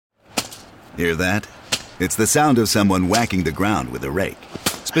Hear that? It's the sound of someone whacking the ground with a rake.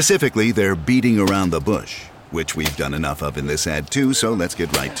 Specifically, they're beating around the bush, which we've done enough of in this ad too, so let's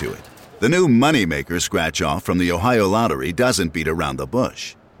get right to it. The new Moneymaker scratch-off from the Ohio Lottery doesn't beat around the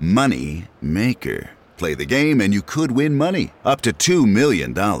bush. Money Maker. Play the game and you could win money, up to $2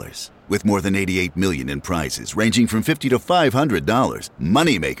 million. With more than $88 million in prizes, ranging from $50 to $500,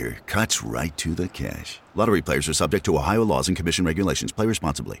 Moneymaker cuts right to the cash. Lottery players are subject to Ohio laws and commission regulations. Play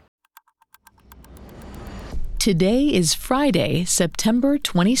responsibly. Today is Friday, September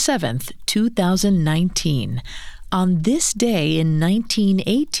 27th, 2019. On this day in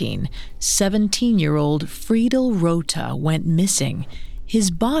 1918, 17-year-old Friedel Rothe went missing.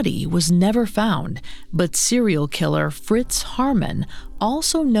 His body was never found, but serial killer Fritz Haarmann,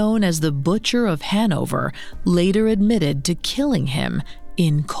 also known as the Butcher of Hanover, later admitted to killing him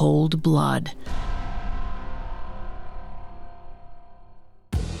in cold blood.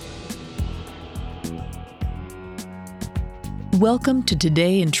 Welcome to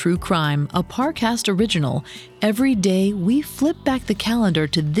Today in True Crime, a Parcast original. Every day, we flip back the calendar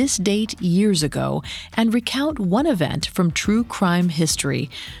to this date years ago and recount one event from true crime history.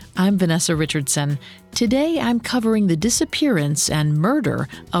 I'm Vanessa Richardson. Today, I'm covering the disappearance and murder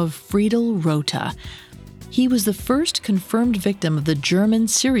of Friedel Rothe. He was the first confirmed victim of the German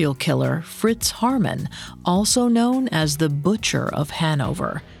serial killer Fritz Haarmann, also known as the Butcher of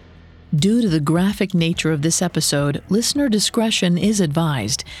Hanover. Due to the graphic nature of this episode, listener discretion is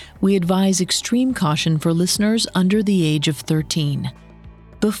advised. We advise extreme caution for listeners under the age of 13.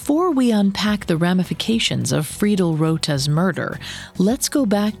 Before we unpack the ramifications of Friedel Rothe's murder, let's go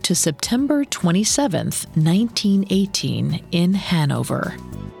back to September 27th, 1918 in Hanover.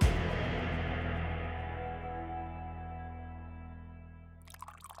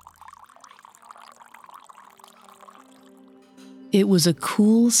 It was a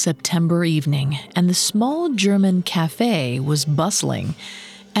cool September evening, and the small German cafe was bustling.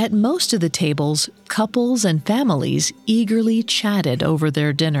 At most of the tables, couples and families eagerly chatted over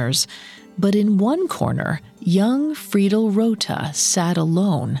their dinners. But in one corner, young Friedel Rothe sat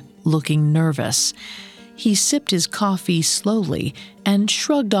alone, looking nervous. He sipped his coffee slowly and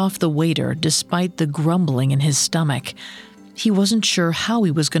shrugged off the waiter despite the grumbling in his stomach. He wasn't sure how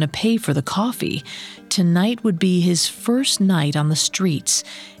he was going to pay for the coffee. Tonight would be his first night on the streets,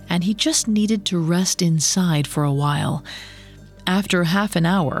 and he just needed to rest inside for a while. After half an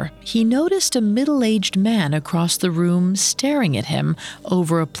hour, he noticed a middle-aged man across the room staring at him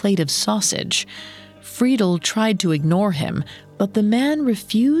over a plate of sausage. Friedel tried to ignore him, but the man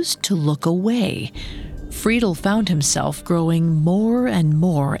refused to look away. Friedel found himself growing more and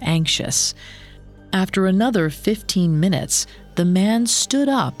more anxious. After another 15 minutes, the man stood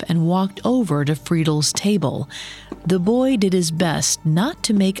up and walked over to Friedel's table. The boy did his best not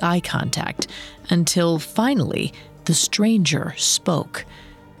to make eye contact until finally the stranger spoke.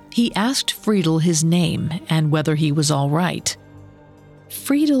 He asked Friedel his name and whether he was all right.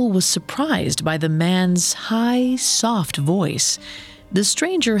 Friedel was surprised by the man's high, soft voice. The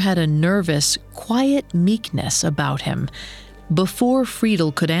stranger had a nervous, quiet meekness about him. Before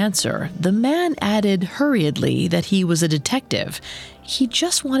Friedel could answer, the man added hurriedly that he was a detective. He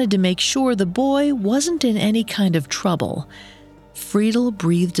just wanted to make sure the boy wasn't in any kind of trouble. Friedel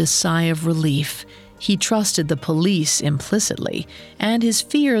breathed a sigh of relief. He trusted the police implicitly, and his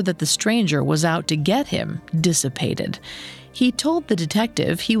fear that the stranger was out to get him dissipated. He told the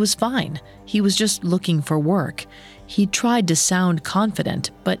detective he was fine. He was just looking for work. He tried to sound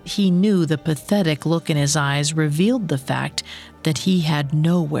confident, but he knew the pathetic look in his eyes revealed the fact that he had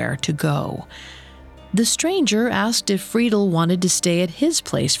nowhere to go. The stranger asked if Friedel wanted to stay at his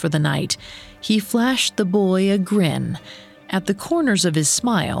place for the night. He flashed the boy a grin. At the corners of his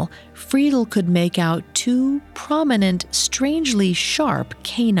smile, Friedel could make out two prominent, strangely sharp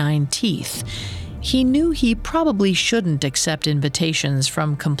canine teeth. He knew he probably shouldn't accept invitations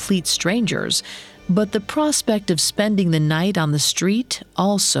from complete strangers, but the prospect of spending the night on the street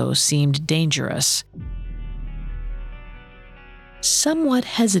also seemed dangerous. Somewhat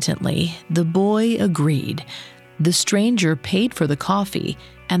hesitantly, the boy agreed. The stranger paid for the coffee,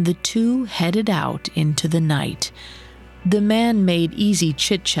 and the two headed out into the night. The man made easy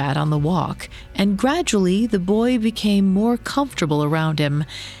chit-chat on the walk, and gradually the boy became more comfortable around him.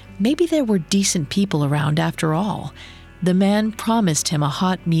 Maybe there were decent people around after all. The man promised him a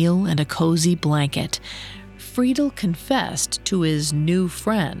hot meal and a cozy blanket. Friedel confessed to his new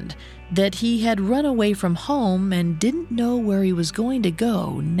friend that he had run away from home and didn't know where he was going to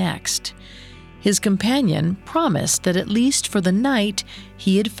go next. His companion promised that at least for the night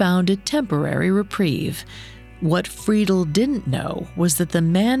he had found a temporary reprieve. What Friedel didn't know was that the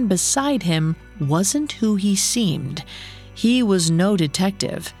man beside him wasn't who he seemed. He was no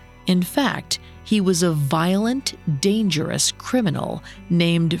detective. In fact, he was a violent, dangerous criminal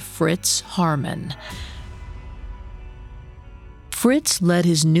named Fritz Haarmann. Fritz led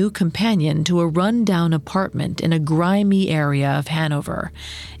his new companion to a run-down apartment in a grimy area of Hanover.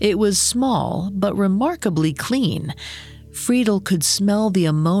 It was small, but remarkably clean. Friedel could smell the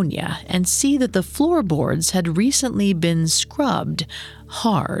ammonia and see that the floorboards had recently been scrubbed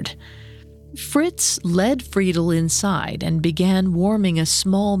hard. Fritz led Friedel inside and began warming a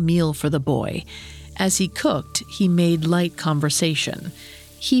small meal for the boy. As he cooked, he made light conversation.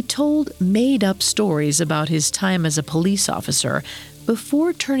 He told made-up stories about his time as a police officer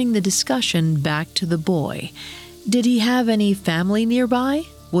before turning the discussion back to the boy. Did he have any family nearby?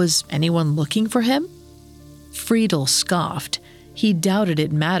 Was anyone looking for him? Friedel scoffed. He doubted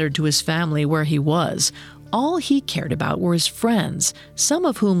it mattered to his family where he was. All he cared about were his friends, some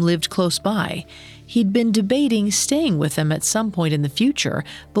of whom lived close by. He'd been debating staying with them at some point in the future,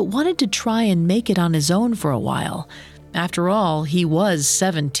 but wanted to try and make it on his own for a while. After all, he was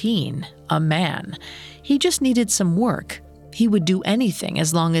 17, a man. He just needed some work. He would do anything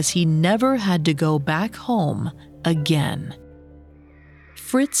as long as he never had to go back home again.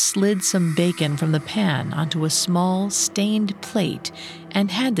 Fritz slid some bacon from the pan onto a small, stained plate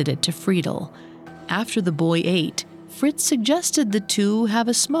and handed it to Friedel. After the boy ate, Fritz suggested the two have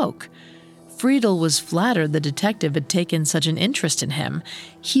a smoke. Friedel was flattered the detective had taken such an interest in him.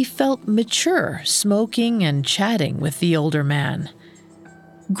 He felt mature, smoking and chatting with the older man.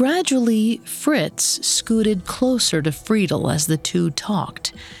 Gradually, Fritz scooted closer to Friedel as the two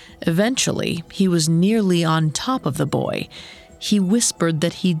talked. Eventually, he was nearly on top of the boy. He whispered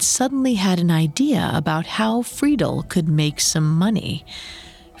that he'd suddenly had an idea about how Friedel could make some money.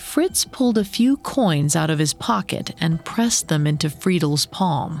 Fritz pulled a few coins out of his pocket and pressed them into Friedel's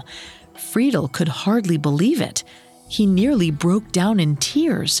palm. Friedel could hardly believe it. He nearly broke down in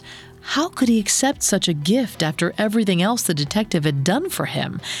tears. How could he accept such a gift after everything else the detective had done for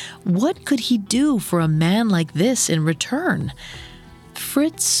him? What could he do for a man like this in return?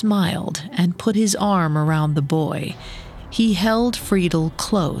 Fritz smiled and put his arm around the boy. He held Friedel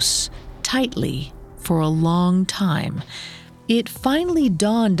close, tightly, for a long time. It finally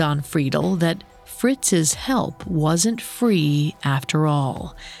dawned on Friedel that Fritz's help wasn't free after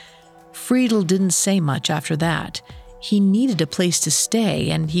all. Friedel didn't say much after that. He needed a place to stay,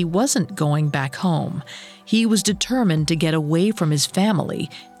 and he wasn't going back home. He was determined to get away from his family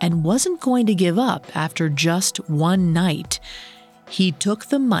and wasn't going to give up after just one night. He took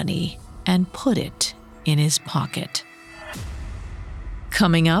the money and put it in his pocket.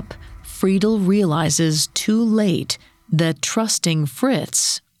 Coming up, Friedel realizes too late that trusting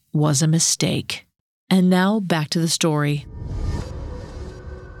Fritz was a mistake. And now back to the story.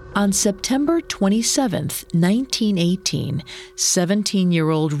 On September 27, 1918,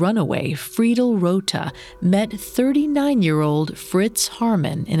 17-year-old runaway Friedel Rothe met 39-year-old Fritz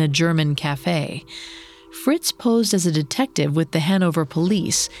Haarmann in a German cafe. Fritz posed as a detective with the Hanover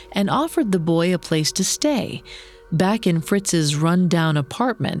police and offered the boy a place to stay. Back in Fritz's run-down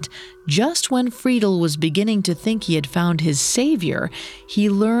apartment, just when Friedel was beginning to think he had found his savior, he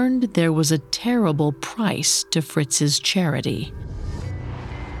learned there was a terrible price to Fritz's charity.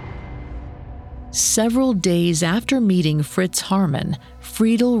 Several days after meeting Fritz Haarmann,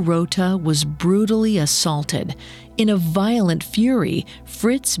 Friedel Rothe was brutally assaulted. In a violent fury,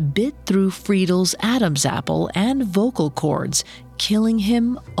 Fritz bit through Friedel's Adam's apple and vocal cords, killing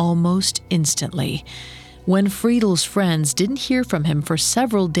him almost instantly. When Friedel's friends didn't hear from him for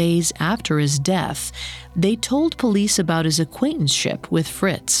several days after his death, they told police about his acquaintanceship with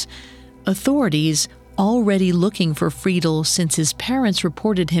Fritz. Authorities, already looking for Friedel since his parents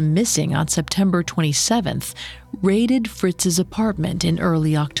reported him missing on September 27th, raided Fritz's apartment in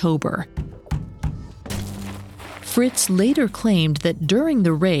early October. Fritz later claimed that during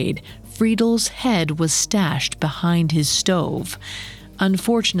the raid, Friedel's head was stashed behind his stove.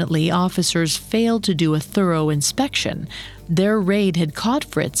 Unfortunately, officers failed to do a thorough inspection. Their raid had caught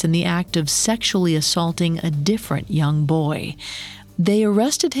Fritz in the act of sexually assaulting a different young boy. They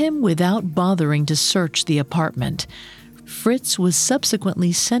arrested him without bothering to search the apartment. Fritz was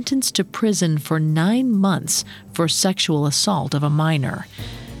subsequently sentenced to prison for 9 months for sexual assault of a minor.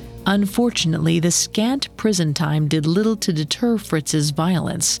 Unfortunately, the scant prison time did little to deter Fritz's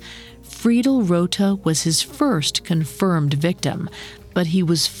violence. Friedel Rothe was his first confirmed victim, but he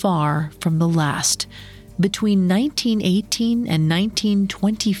was far from the last. Between 1918 and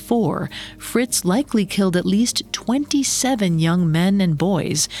 1924, Fritz likely killed at least 27 young men and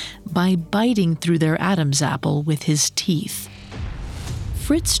boys by biting through their Adam's apple with his teeth.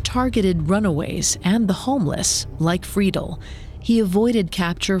 Fritz targeted runaways and the homeless, like Friedel. He avoided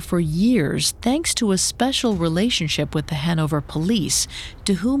capture for years thanks to a special relationship with the Hanover police,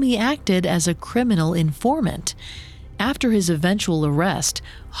 to whom he acted as a criminal informant. After his eventual arrest,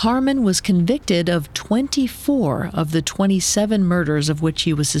 Haarmann was convicted of 24 of the 27 murders of which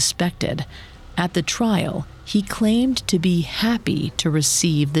he was suspected. At the trial, he claimed to be happy to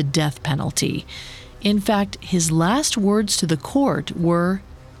receive the death penalty. In fact, his last words to the court were,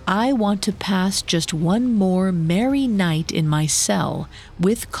 "I want to pass just one more merry night in my cell,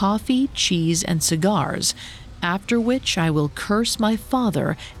 with coffee, cheese, and cigars, after which I will curse my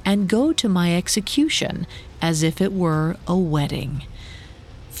father and go to my execution as if it were a wedding."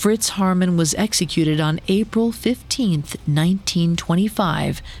 Fritz Haarmann was executed on April 15,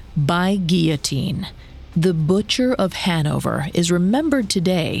 1925, by guillotine. The Butcher of Hanover is remembered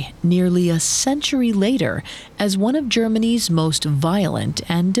today, nearly a century later, as one of Germany's most violent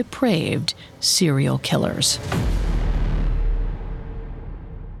and depraved serial killers.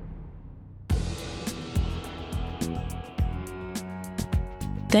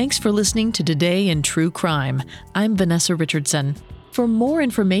 Thanks for listening to Today in True Crime. I'm Vanessa Richardson. For more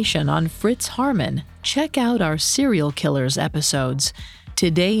information on Fritz Haarmann, check out our serial killers episodes.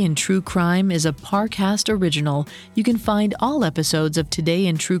 Today in True Crime is a Parcast original. You can find all episodes of Today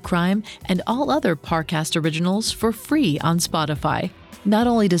in True Crime and all other Parcast originals for free on Spotify. Not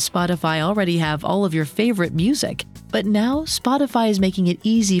only does Spotify already have all of your favorite music, but now Spotify is making it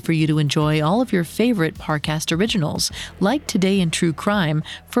easy for you to enjoy all of your favorite Parcast originals, like Today in True Crime,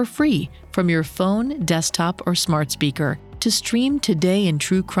 for free from your phone, desktop, or smart speaker. To stream Today in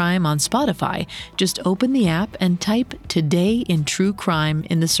True Crime on Spotify, just open the app and type Today in True Crime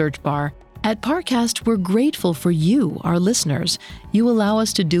in the search bar. At Parcast, we're grateful for you, our listeners. You allow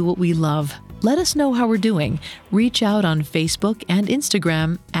us to do what we love. Let us know how we're doing. Reach out on Facebook and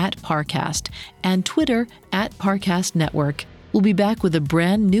Instagram at Parcast and Twitter at Parcast Network. We'll be back with a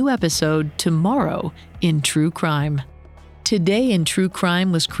brand new episode tomorrow in True Crime. Today in True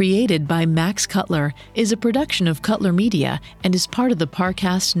Crime was created by Max Cutler, is a production of Cutler Media, and is part of the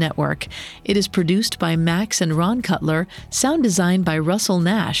Parcast Network. It is produced by Max and Ron Cutler, sound designed by Russell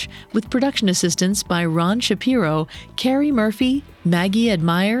Nash, with production assistance by Ron Shapiro, Carrie Murphy, Maggie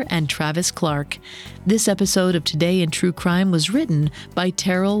Admire, and Travis Clark. This episode of Today in True Crime was written by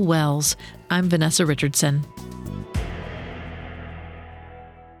Terrell Wells. I'm Vanessa Richardson.